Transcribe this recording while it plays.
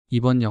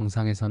이번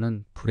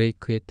영상에서는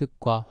브레이크의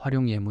뜻과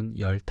활용 예문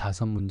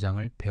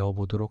 15문장을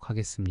배워보도록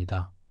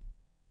하겠습니다.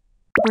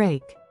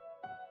 break,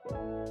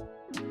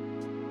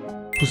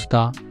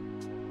 부수다,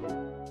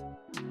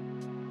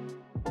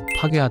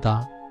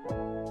 파괴하다,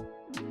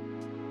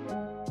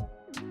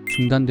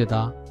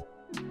 중단되다.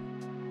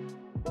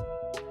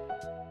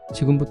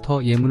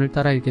 지금부터 예문을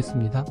따라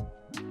읽겠습니다.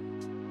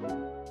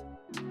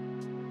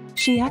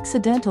 She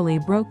accidentally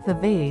broke the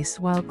vase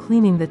while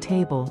cleaning the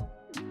table.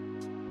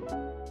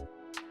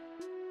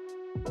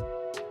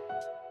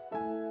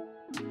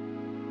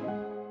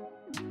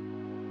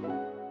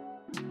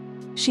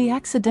 She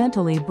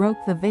accidentally broke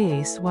the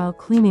vase while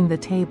cleaning the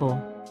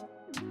table.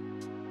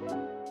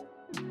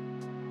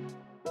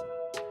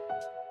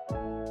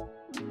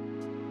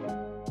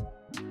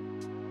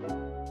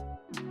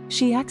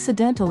 She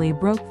accidentally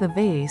broke the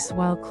vase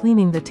while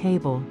cleaning the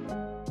table.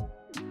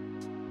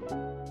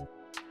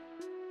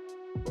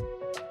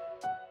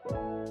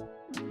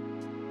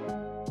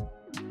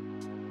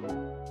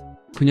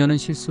 그녀는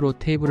실수로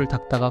테이블을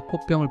닦다가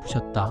꽃병을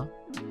부셨다.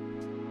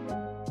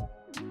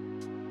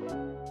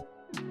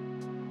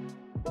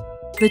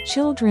 The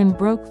children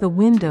broke the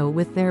window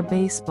with their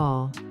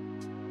baseball.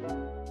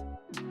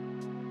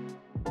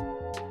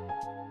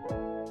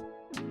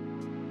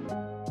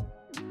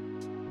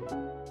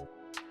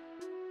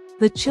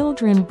 The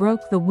children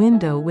broke the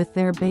window with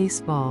their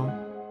baseball.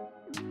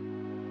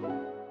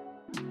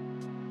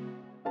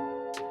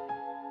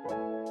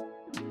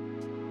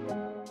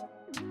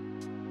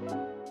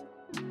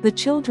 The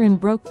children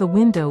broke the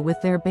window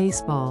with their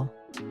baseball.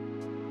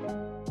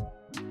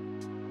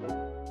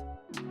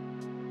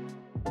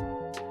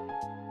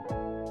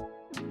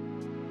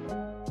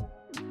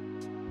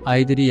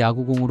 아이들이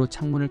야구공으로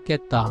창문을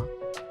깼다.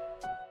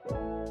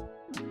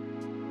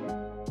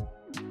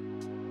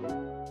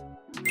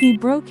 He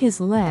broke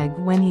his leg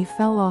when he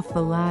fell off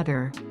the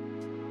ladder.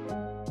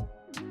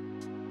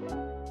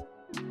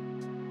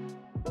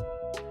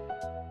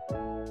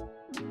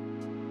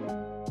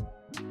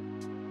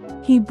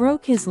 He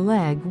broke his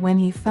leg when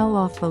he fell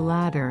off the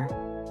ladder.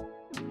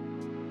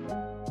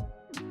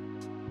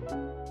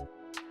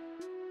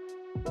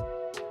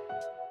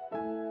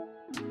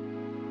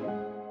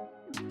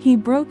 He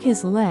broke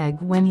his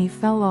leg when he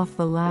fell off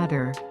the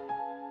ladder.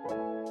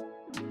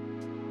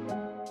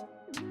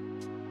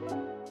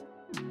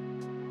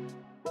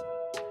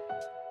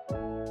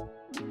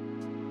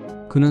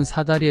 그는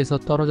사다리에서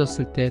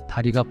떨어졌을 때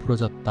다리가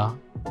부러졌다.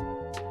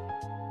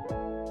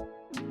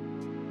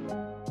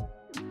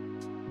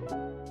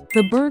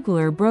 The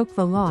burglar broke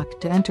the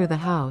lock to enter the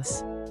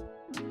house.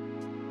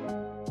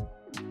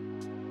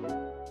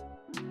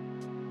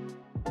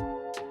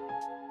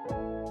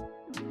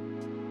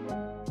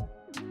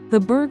 The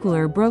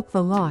burglar broke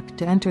the lock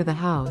to enter the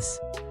house.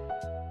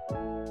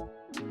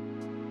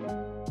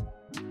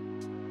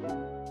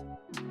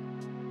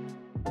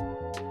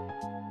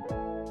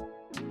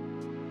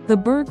 The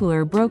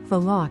burglar broke the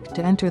lock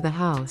to enter the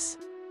house.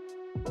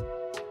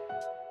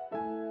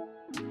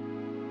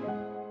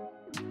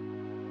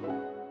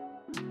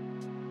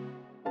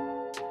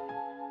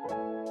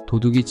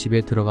 도둑이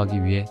집에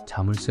들어가기 위해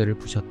자물쇠를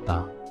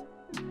부셨다.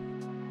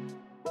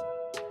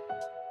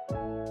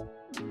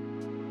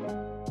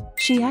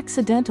 She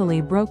accidentally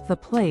broke the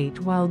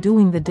plate while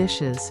doing the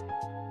dishes.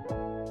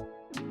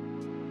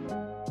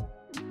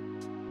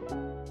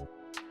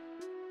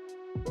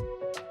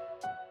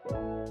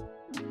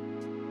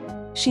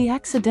 She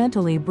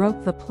accidentally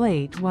broke the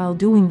plate while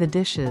doing the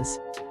dishes.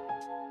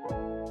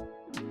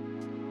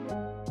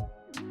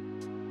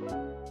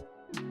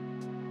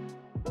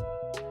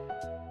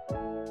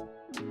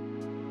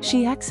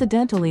 She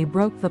accidentally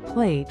broke the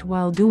plate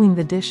while doing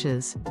the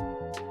dishes.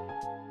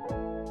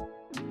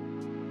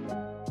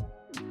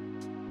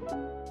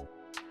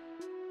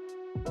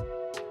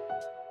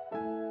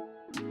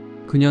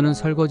 그녀는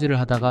설거지를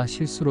하다가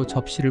실수로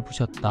접시를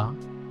부셨다.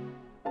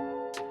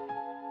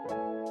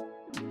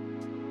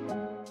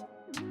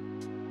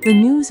 The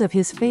news of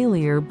his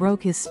failure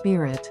broke his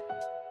spirit.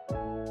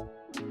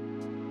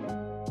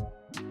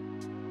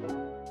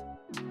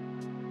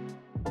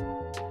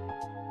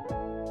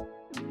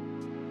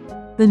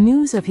 The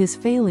news of his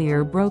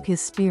failure broke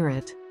his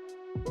spirit.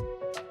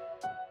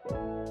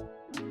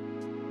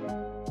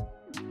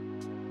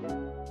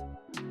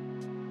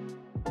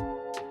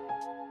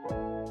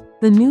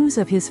 The news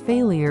of his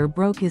failure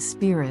broke his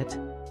spirit.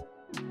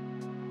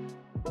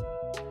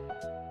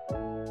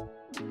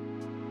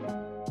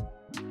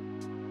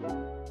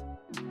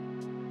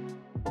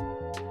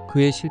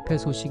 그의 실패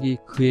소식이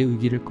그의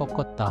의기를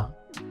꺾었다.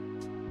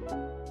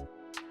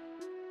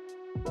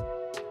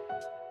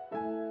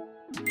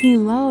 His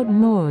loud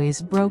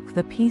noise broke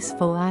the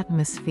peaceful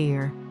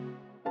atmosphere.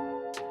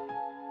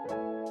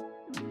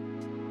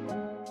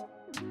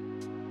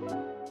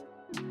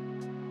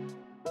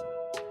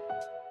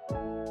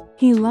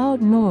 His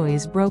loud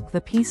noise broke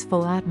the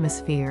peaceful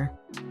atmosphere.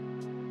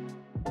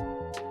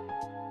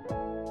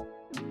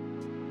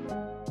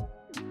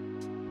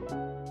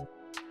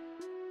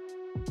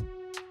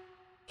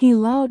 His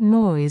loud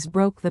noise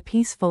broke the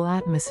peaceful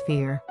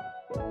atmosphere.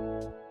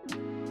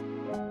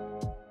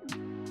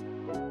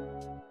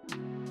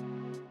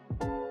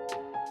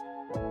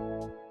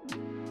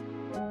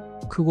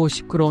 크고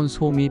시끄러운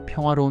소음이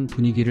평화로운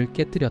분위기를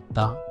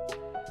깨뜨렸다.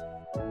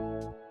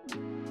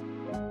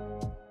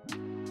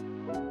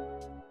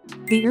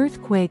 The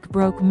earthquake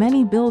broke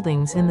many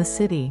buildings in the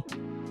city.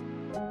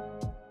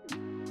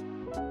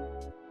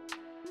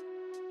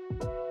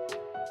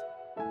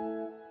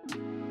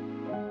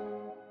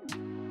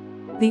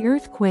 The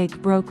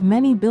earthquake broke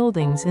many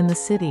buildings in the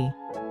city.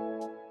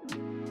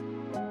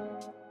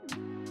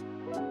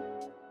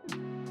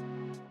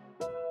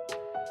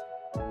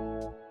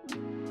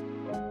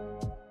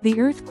 The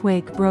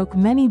earthquake broke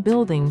many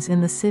buildings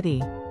in the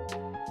city.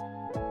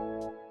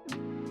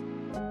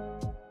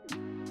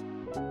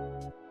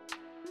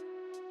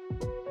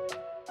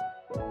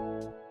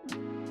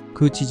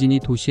 그 지진이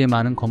도시의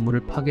많은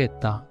건물을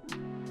파괴했다.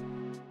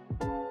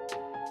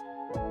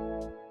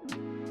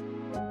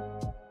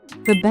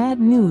 The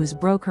bad news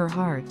broke her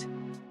heart.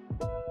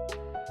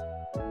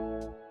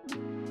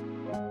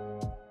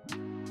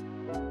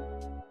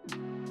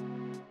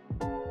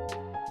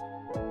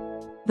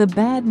 The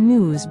bad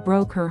news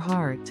broke her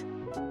heart.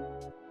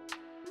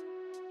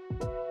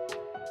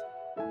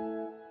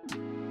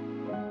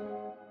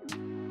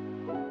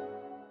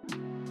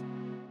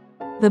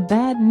 The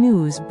bad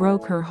news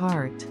broke her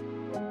heart.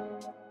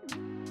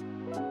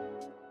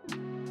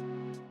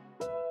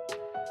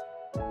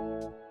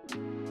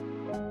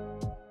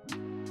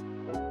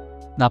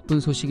 나쁜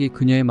소식이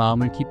그녀의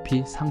마음을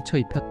깊이 상처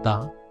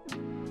입혔다.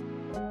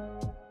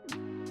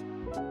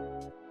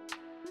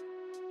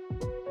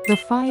 The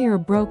fire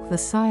broke the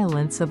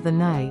silence of the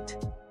night.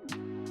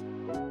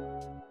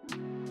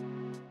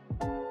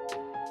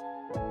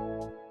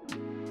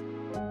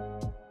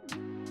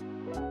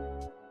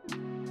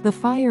 The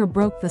fire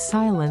broke the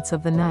silence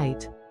of the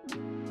night.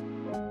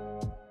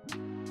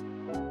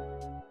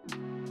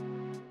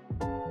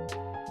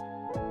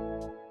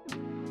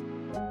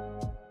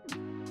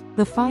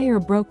 The fire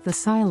broke the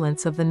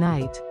silence of the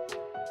night.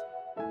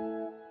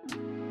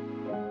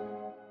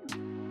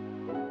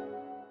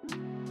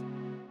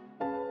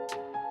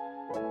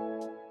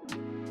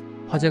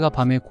 화재가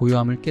밤의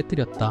고요함을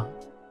깨뜨렸다.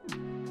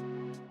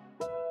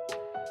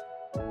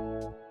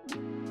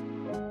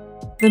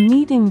 The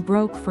meeting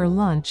broke for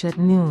lunch at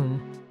noon.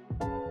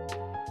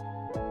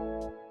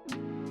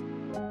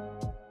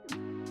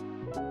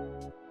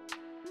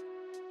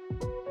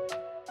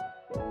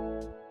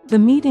 The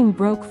meeting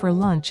broke for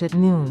lunch at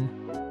noon.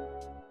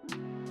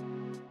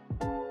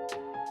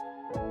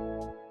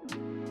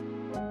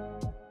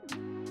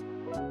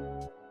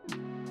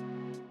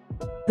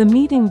 The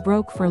meeting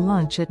broke for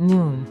lunch at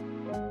noon.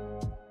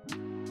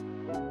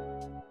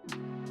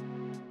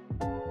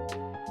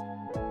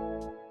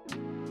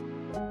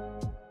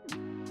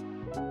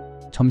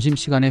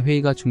 점심시간에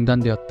회의가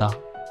중단되었다.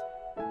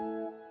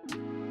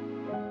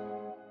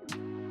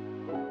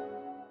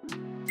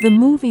 The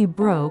movie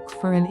broke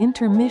for an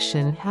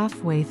intermission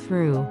halfway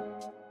through.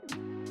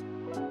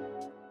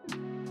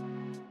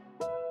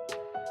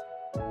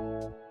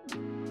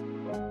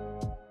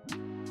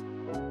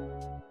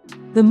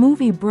 The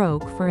movie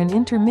broke for an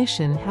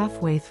intermission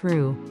halfway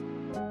through.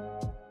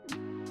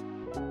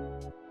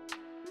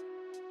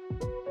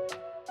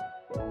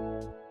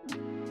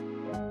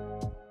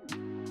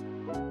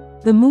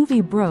 The movie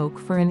broke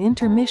for an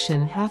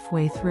intermission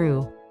halfway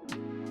through.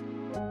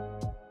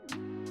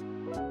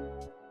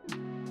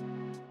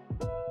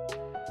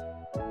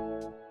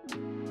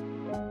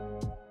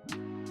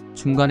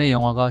 중간에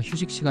영화가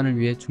휴식 시간을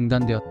위해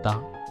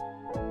중단되었다.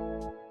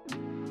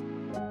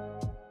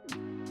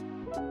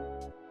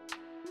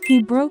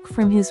 He broke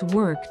from his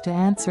work to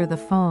answer the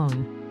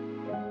phone.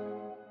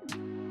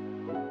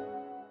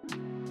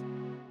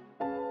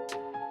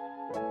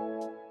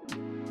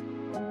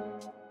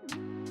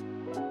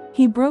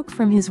 He broke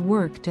from his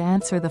work to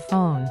answer the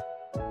phone.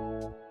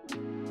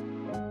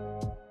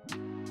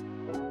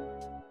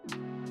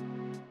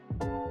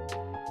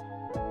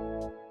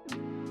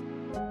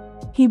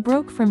 He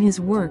broke from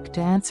his work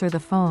to answer the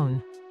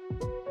phone.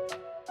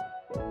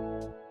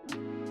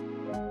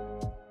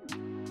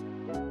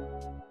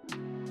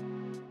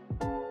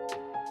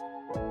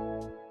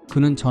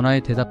 그는 전화에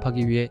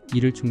대답하기 위해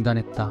일을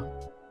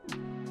중단했다.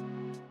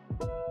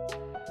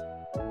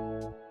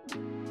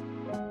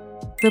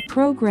 The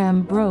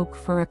program broke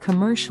for a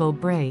commercial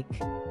break.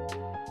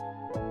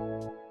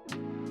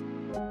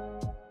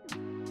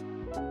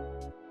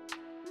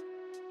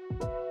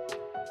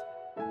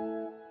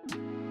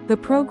 The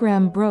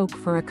program broke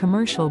for a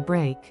commercial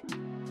break.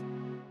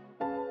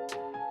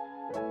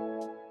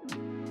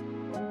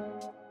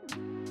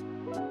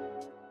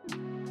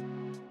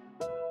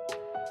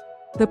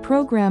 The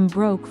program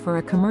broke for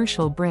a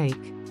commercial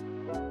break.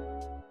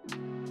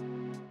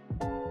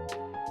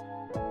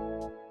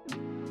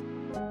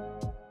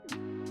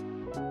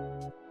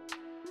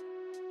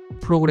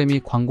 프로그램이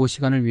광고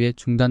시간을 위해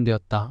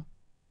중단되었다.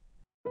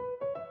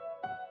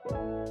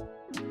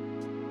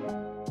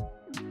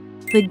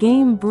 The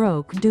game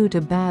broke due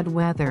to bad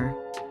weather.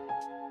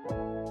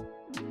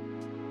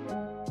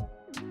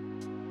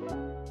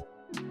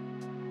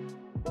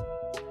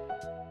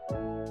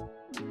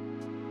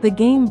 The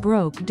game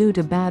broke due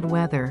to bad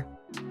weather.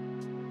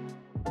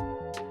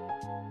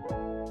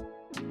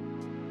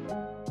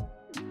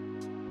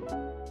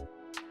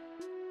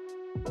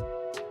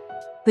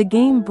 The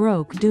game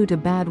broke due to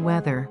bad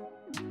weather.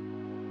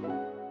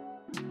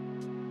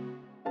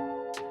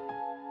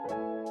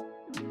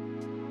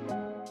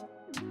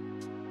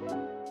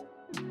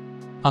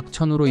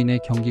 악천후로 인해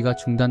경기가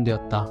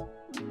중단되었다.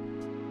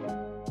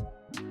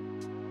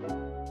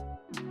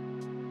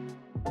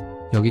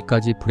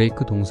 여기까지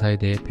브레이크 동사에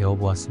대해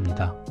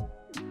배워보았습니다.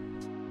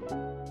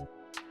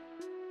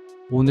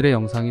 오늘의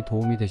영상이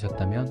도움이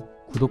되셨다면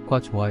구독과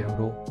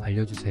좋아요로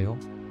알려주세요.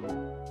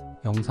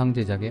 영상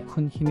제작에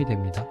큰 힘이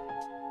됩니다.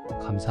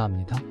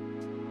 감사합니다.